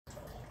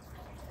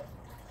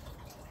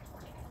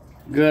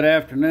Good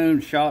afternoon,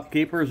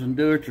 shopkeepers and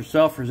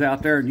do-it-yourselfers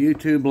out there in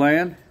YouTube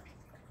land.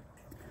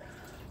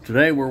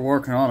 Today we're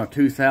working on a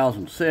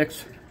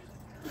 2006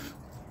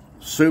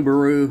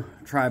 Subaru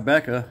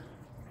Tribeca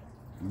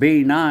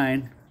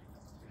B9,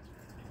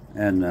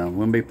 and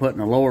we'll be putting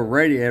a lower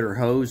radiator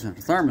hose and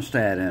a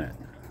thermostat in it.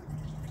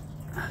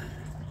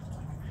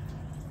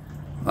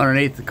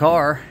 Underneath the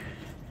car,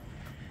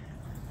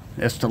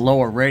 it's the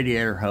lower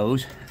radiator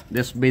hose.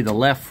 This will be the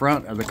left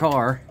front of the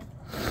car.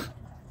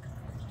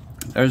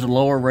 There's a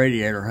lower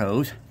radiator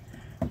hose,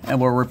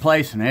 and we're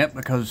replacing it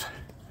because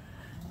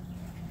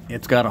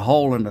it's got a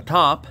hole in the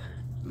top.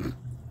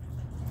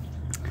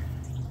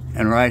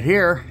 And right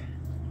here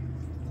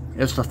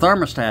is the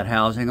thermostat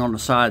housing on the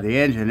side of the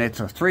engine.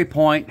 It's a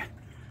 3.0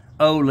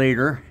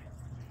 liter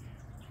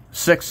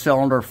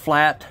 6-cylinder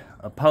flat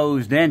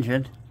opposed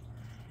engine,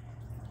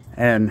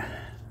 and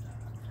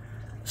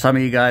some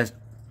of you guys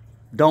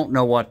don't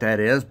know what that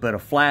is, but a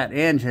flat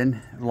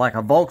engine like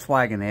a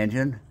Volkswagen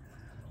engine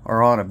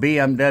or on a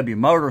BMW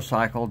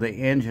motorcycle, the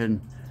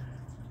engine,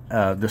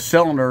 the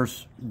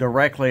cylinders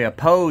directly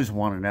oppose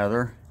one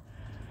another.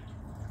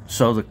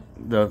 So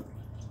the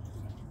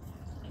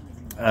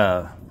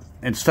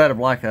instead of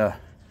like a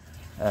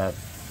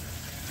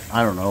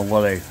I don't know,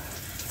 what, a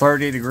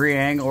 30-degree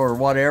angle or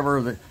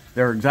whatever,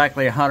 they're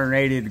exactly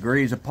 180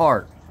 degrees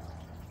apart.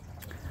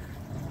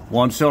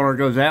 One cylinder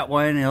goes that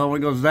way and the other one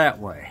goes that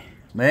way.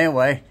 But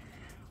anyway,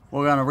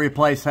 we're going to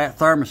replace that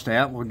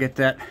thermostat. We'll get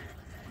that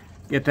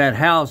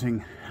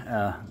housing.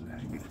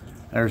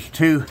 There's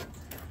two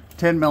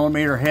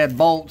 10mm head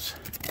bolts.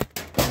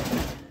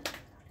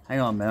 Hang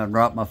on a minute, I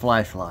dropped my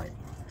flashlight.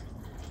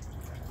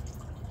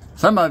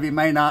 Some of you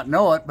may not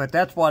know it, but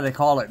that's why they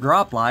call it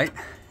drop light,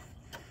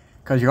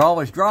 because you're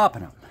always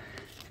dropping them.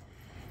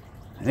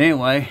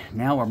 Anyway,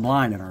 now we're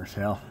blinding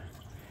ourselves.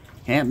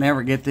 Can't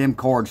never get them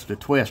cords to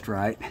twist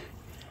right.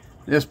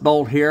 This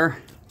bolt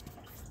here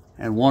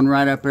and one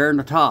right up there in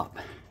the top.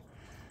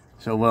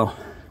 So we'll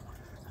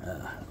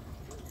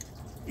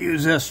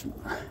use this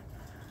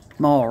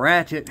small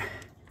ratchet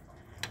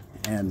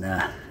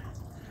and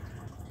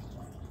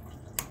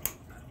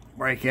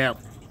break out.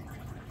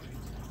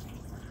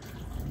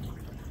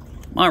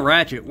 My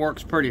ratchet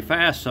works pretty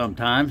fast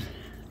sometimes.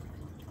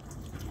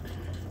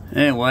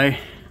 Anyway,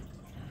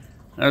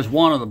 there's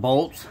one of the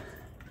bolts,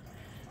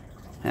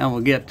 and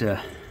we'll get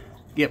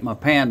my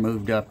pan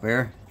moved up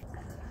there,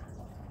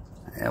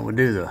 and we'll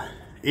do the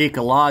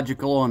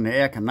ecological and the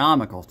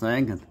economical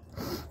thing and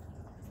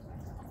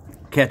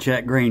catch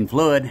that green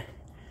fluid.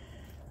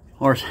 Of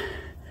course,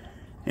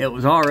 it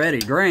was already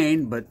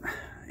drained, but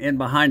in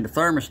behind the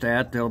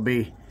thermostat there'll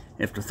be,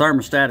 if the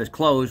thermostat is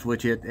closed,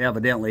 which it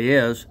evidently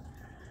is,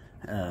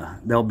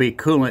 there'll be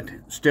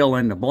coolant still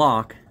in the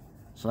block,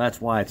 so that's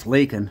why it's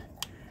leaking.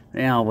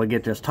 Now we'll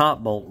get this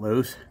top bolt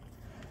loose,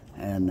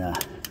 and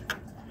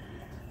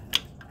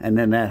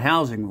then that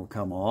housing will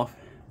come off.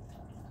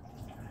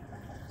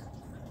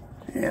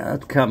 Yeah,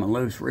 it's coming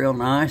loose real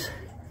nice.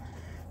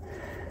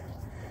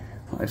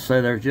 Like I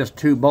say, there's just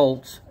two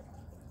bolts,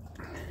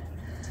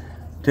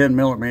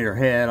 10mm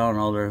head. I don't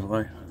know, there's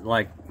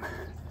like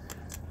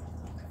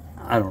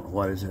I don't know,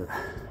 what is it?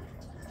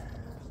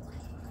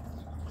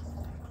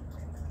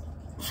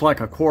 It's like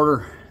a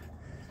quarter.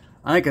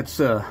 I think it's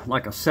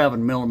like a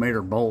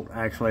 7mm bolt.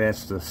 Actually,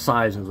 that's the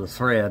size of the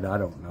thread. I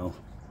don't know.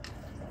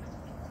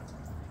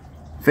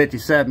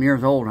 57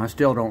 years old and I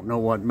still don't know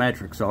what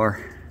metrics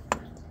are.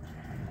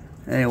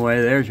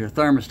 Anyway, there's your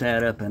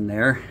thermostat up in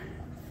there.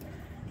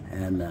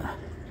 And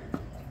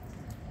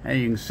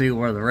you can see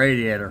where the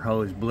radiator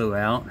hose blew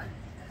out.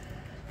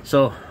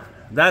 So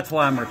that's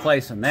why I'm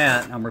replacing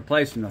that. I'm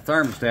replacing the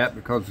thermostat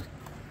because the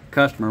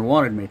customer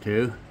wanted me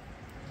to.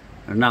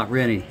 There's not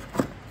really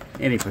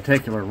any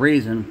particular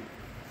reason.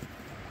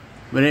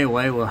 But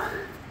anyway, well,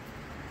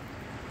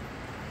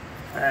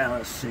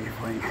 let's see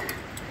if we can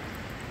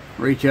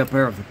reach up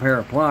there with a pair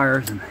of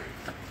pliers, and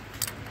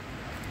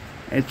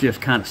it's just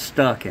kind of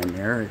stuck in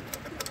there.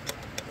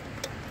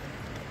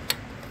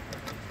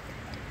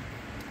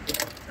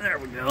 There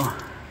we go.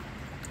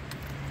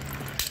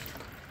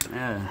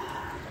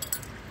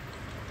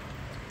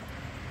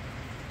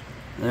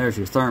 There's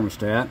your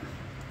thermostat.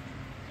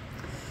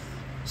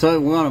 So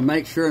we want to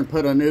make sure and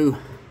put a new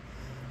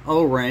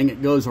O-ring.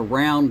 It goes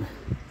around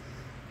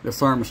the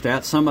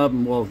thermostat. Some of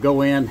them will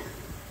go in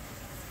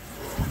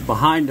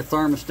behind the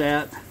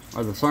thermostat,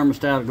 or the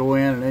thermostat will go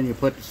in and then you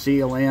put the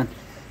seal in.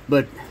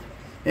 But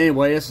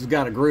anyway, this has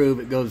got a groove.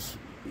 It goes,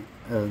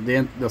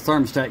 the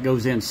thermostat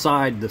goes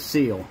inside the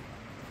seal,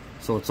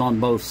 so it's on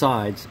both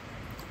sides.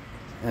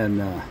 And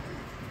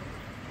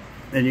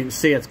you can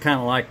see it's kind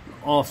of like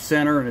off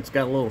center, and it's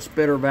got a little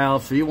spitter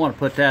valve, so you want to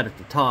put that at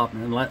the top,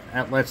 and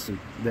that lets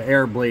the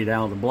air bleed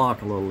out of the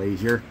block a little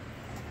easier.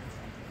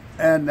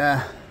 And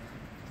matter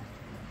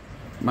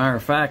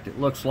of fact, it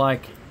looks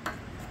like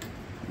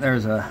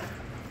there's a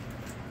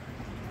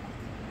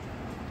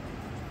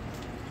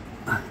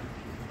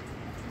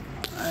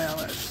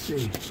let's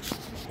see,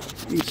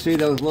 you can see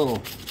those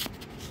little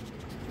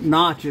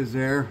notches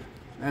there.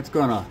 That's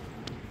gonna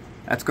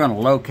That's going to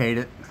locate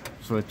it,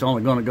 so it's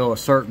only going to go a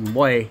certain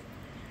way.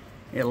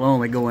 It'll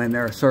only go in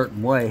there a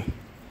certain way.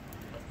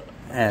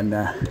 And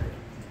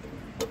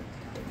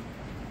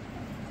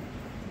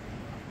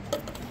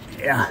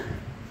yeah,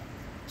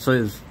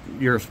 so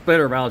your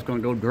splitter valve is going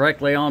to go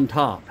directly on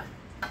top.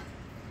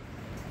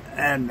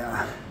 And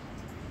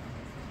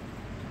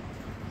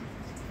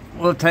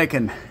we'll take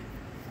and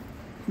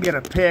get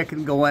a pick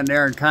and go in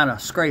there and kind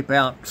of scrape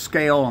out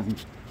scale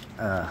and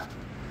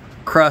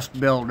crust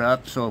build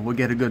up so we'll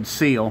get a good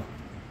seal.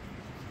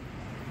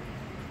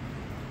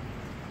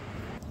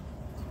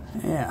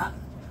 Yeah.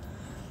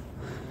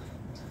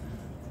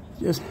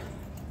 Just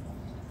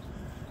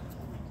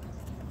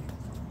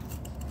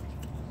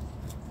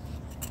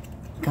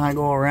kind of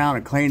go around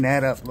and clean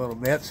that up a little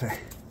bit. So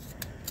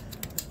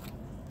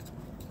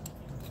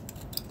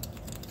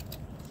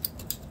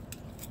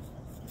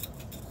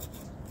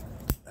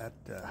that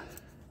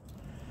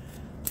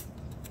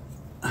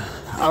I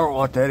don't know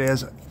what that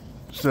is.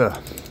 It's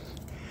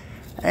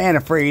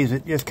antifreeze.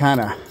 It just kind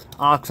of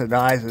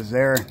oxidizes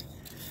there,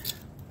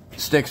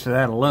 sticks to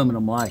that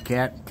aluminum like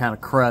that, kind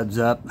of cruds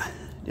up.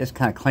 Just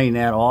kind of clean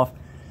that off.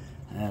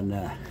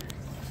 And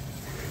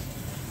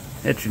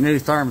it's your new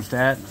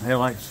thermostat. They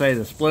like to say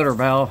the splitter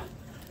valve,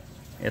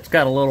 it's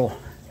got a little,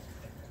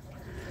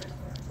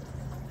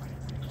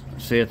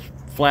 see, it's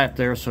flat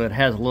there, so it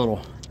has a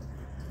little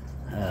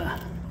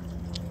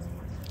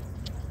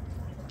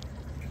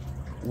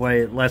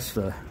way it lets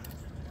the,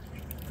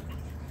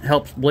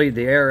 helps bleed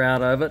the air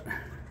out of it.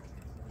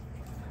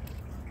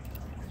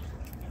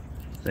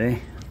 See,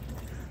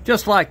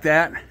 just like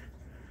that.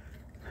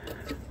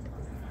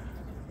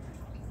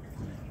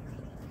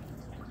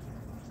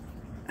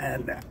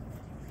 And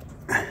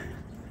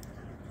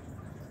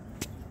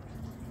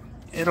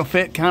it'll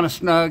fit kind of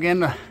snug in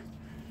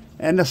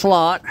the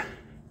slot.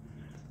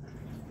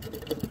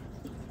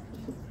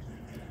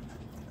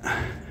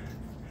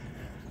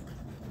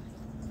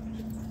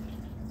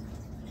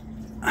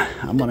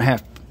 I'm gonna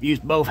have to use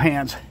both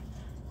hands.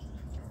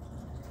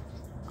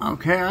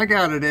 Okay, I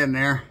got it in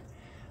there.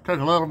 Took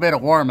a little bit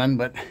of warming,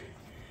 but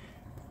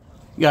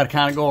you got to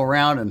kind of go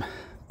around and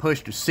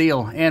push the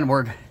seal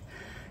inward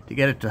to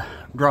get it to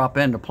drop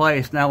into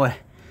place. Now we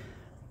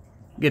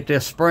get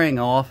this spring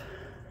off.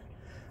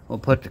 We'll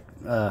put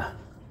the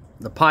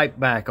pipe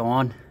back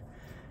on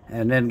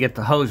and then get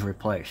the hose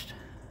replaced.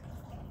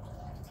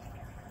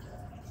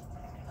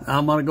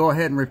 I'm going to go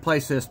ahead and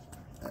replace this,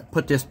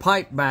 put this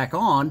pipe back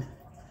on,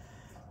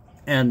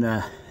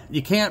 and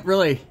you can't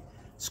really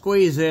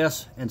squeeze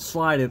this and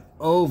slide it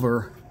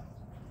over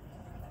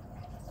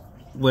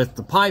with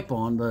the pipe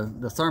on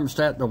the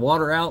thermostat, the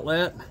water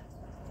outlet,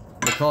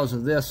 because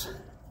of this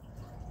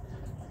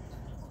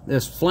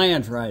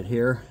flange right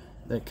here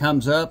that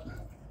comes up,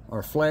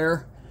 or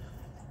flare.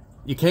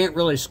 You can't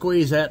really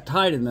squeeze that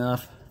tight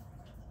enough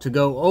to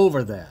go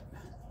over that.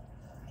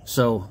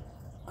 So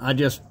I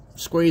just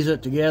squeeze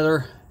it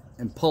together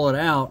and pull it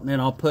out, and then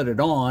I'll put it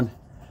on,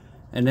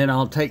 and then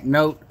I'll take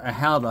note of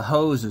how the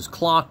hose is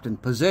clocked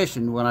and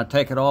positioned when I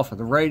take it off of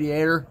the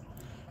radiator,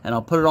 and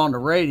I'll put it on the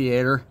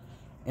radiator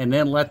and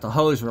then let the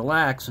hose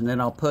relax, and then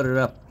I'll put it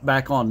up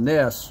back on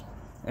this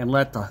and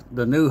let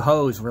the new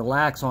hose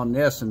relax on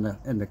this in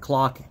the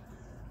clock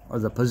or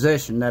the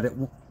position that it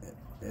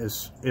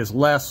is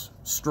less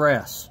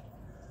stress.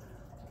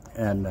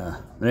 And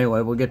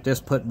anyway, we'll get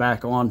this put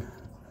back on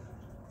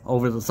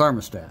over the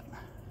thermostat.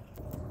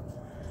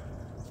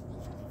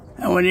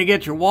 And when you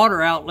get your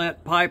water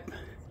outlet pipe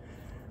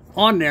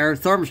on there,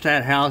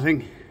 thermostat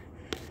housing,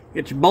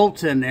 get your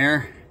bolts in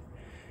there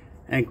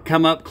and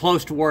come up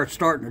close to where it's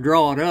starting to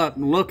draw it up,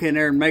 and look in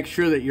there and make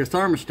sure that your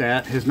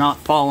thermostat has not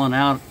fallen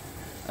out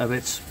of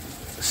its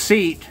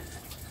seat.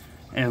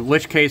 In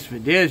which case, if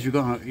it is, you're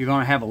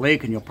gonna have a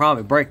leak, and you'll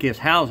probably break this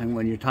housing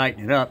when you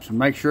tighten it up. So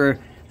make sure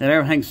that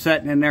everything's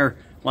setting in there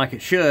like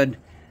it should,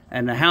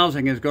 and the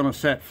housing is going to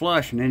set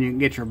flush, and then you can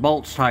get your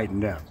bolts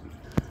tightened up.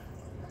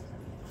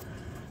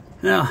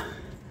 Now,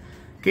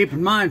 keep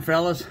in mind,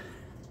 fellas,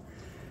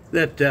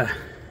 that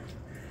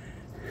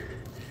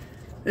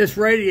this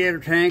radiator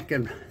tank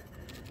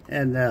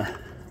and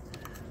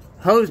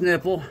hose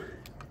nipple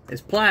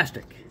is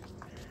plastic.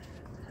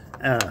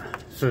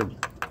 So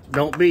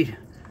don't be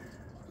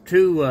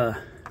too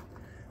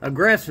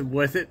aggressive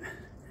with it,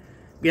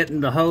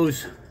 getting the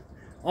hose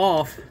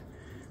off.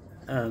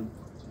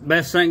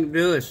 Best thing to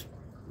do is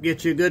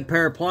get you a good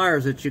pair of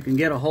pliers that you can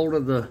get a hold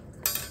of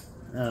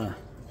the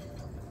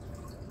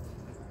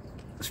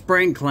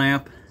spring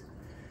clamp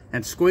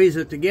and squeeze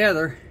it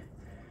together,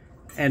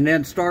 and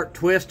then start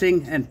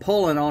twisting and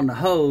pulling on the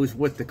hose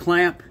with the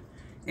clamp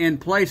in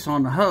place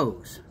on the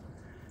hose.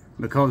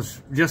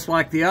 Because just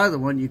like the other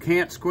one, you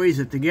can't squeeze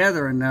it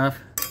together enough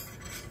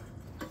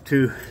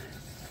to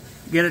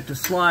get it to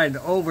slide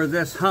over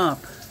this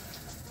hump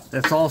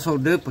that's also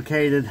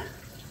duplicated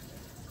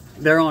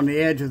there on the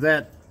edge of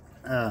that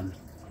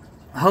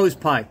hose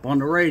pipe on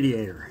the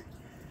radiator.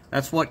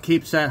 That's what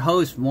keeps that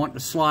hose from wanting to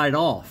slide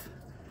off.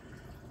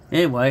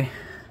 Anyway,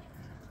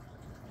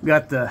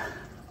 got the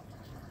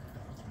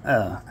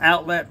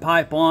outlet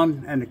pipe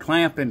on and the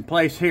clamp in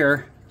place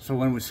here. So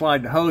when we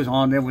slide the hose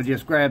on, then we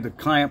just grab the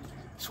clamp,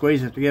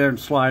 squeeze it together and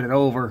slide it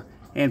over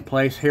in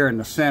place here in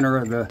the center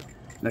of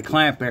the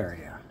clamp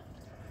area.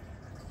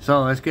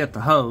 So let's get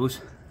the hose.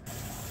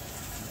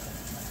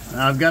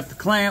 I've got the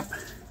clamp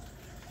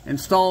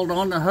installed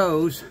on the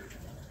hose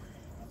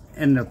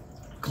in the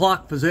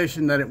clock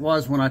position that it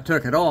was when I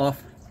took it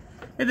off.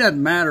 It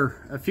doesn't matter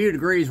a few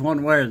degrees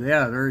one way or the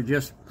other,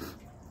 just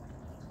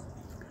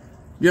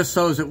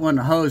so that when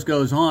the hose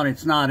goes on,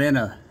 it's not in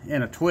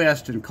a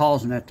twist and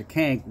causing it to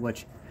kink,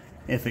 which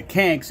if it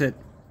kinks, it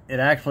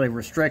actually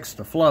restricts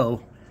the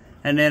flow,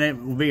 and then it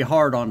will be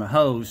hard on the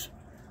hose.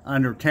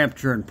 Under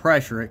temperature and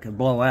pressure, it could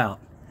blow out.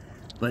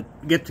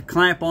 But get the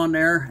clamp on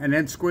there and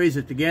then squeeze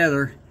it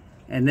together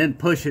and then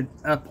push it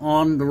up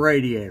on the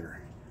radiator.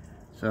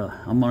 So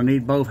I'm gonna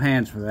need both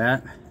hands for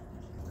that.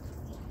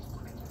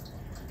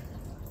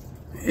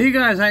 You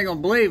guys ain't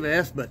gonna believe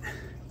this, but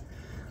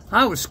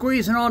I was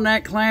squeezing on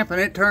that clamp and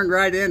it turned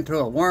right into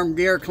a worm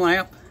gear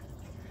clamp.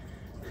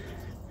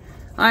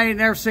 I ain't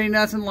never seen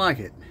nothing like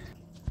it.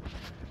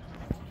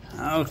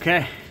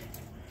 Okay,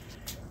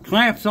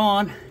 clamp's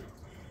on.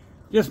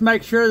 Just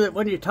make sure that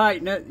when you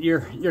tighten it,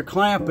 your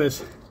clamp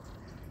is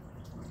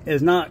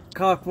not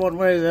cocked one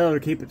way or the other.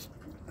 Keep it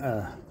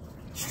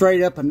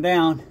straight up and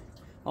down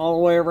all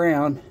the way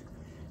around.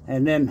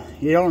 And then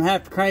you don't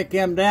have to crank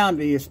them down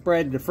till you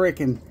spread the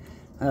freaking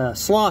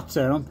slots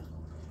in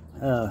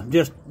them.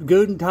 Just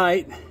good and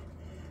tight,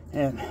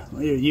 and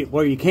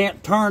where you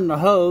can't turn the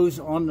hose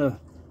on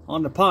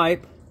the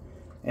pipe.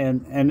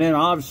 And then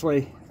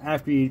obviously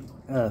after you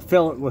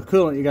fill it with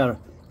coolant, you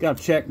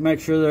gotta check, make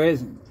sure there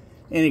isn't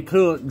any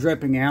coolant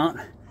dripping out.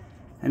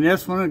 And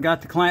this one, I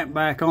got the clamp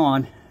back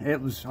on. I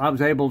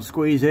was able to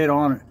squeeze it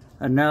on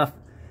enough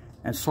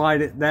and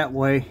slide it that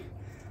way,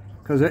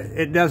 because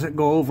it doesn't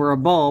go over a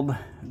bulb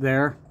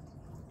there.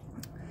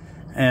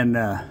 And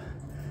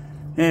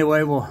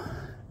anyway,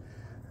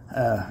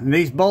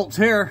 these bolts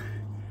here,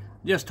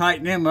 just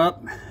tighten them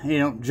up. You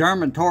know,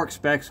 German torque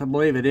specs, I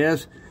believe it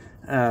is.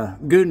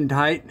 Good and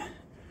tight.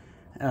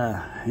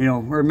 You know,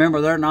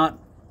 remember, they're not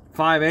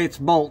 5/8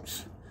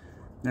 bolts.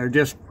 They're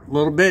just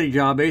little bitty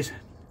jobbies.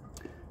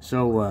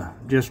 So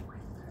just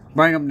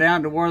bring them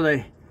down to where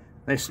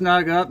they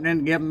snug up, and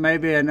then give them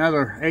maybe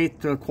another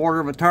 1/8 to 1/4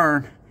 of a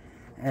turn.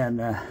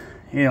 And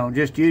you know,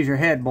 just use your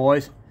head,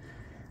 boys.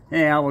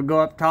 And I would go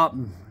up top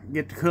and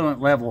get the coolant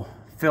level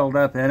filled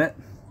up in it.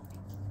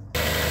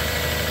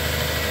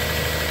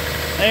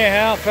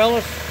 Anyhow,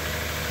 fellas,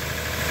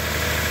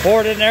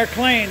 pour it in there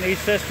clean. These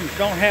systems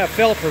don't have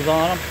filters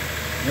on them.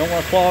 You don't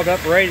want to clog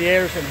up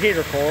radiators and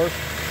heater cores.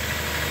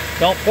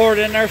 Don't pour it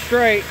in there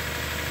straight.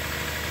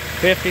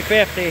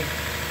 50-50.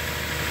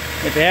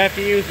 If you have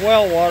to use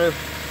well water,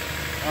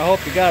 I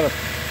hope you got a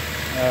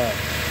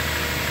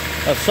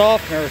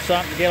softener or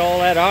something to get all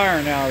that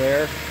iron out of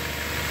there.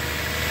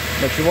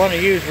 But you want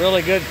to use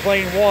really good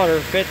clean water,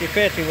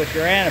 50-50 with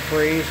your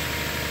antifreeze,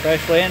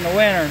 especially in the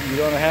winter. You're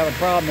going to have a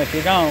problem if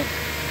you don't.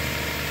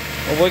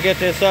 Well, we'll get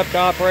this up to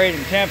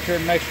operating temperature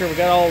and make sure we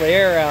got all the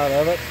air out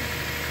of it.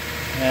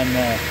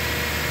 And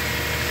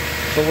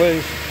so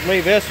we'll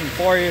leave this one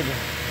for you,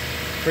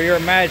 for your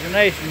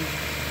imagination.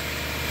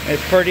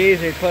 It's pretty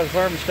easy to put a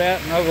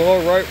thermostat and a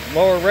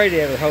lower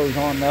radiator hose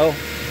on though.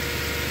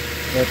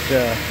 But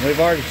we've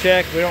already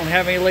checked. We don't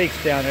have any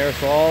leaks down there,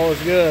 so all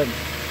is good.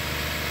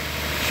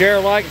 Share,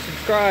 like, and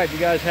subscribe. You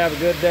guys have a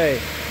good day.